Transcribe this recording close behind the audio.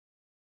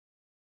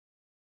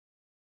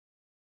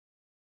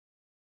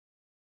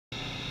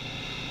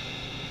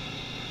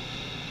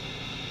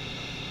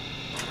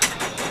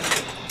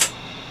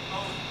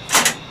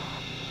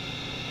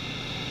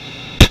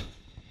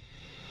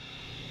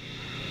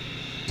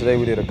Today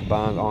we did a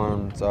combined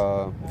arms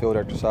field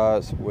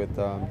exercise with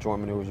joint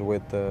maneuvers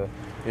with the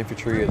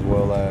infantry as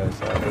well as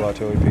field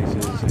artillery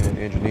pieces and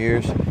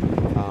engineers.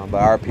 But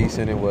our piece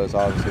in it was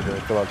obviously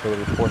the field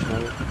artillery portion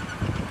of it.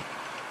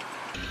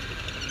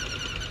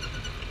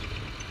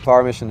 For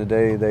our mission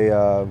today,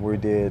 we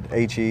did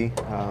HE,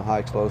 high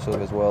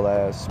explosive, as well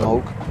as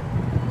smoke.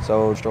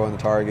 So destroying the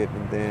target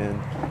and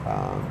then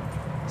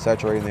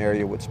saturating the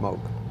area with smoke.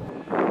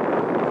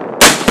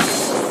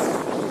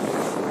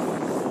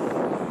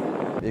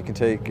 It can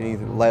take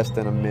anything less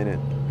than a minute.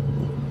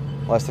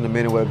 Less than a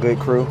minute with a good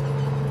crew.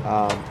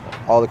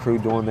 All the crew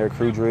doing their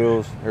crew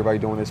drills, everybody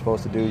doing what they're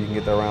supposed to do, you can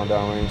get that round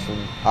down range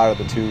from out of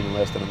the tube in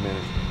less than a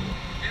minute.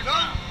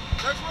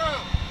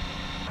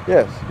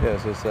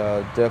 Yes, it's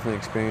definitely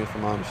experience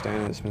from my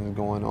understanding. It's been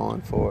going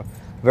on for a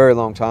very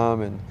long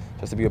time, and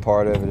just to be a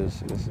part of it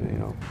is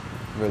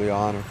really an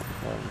honor,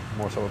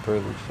 more so a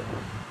privilege. So.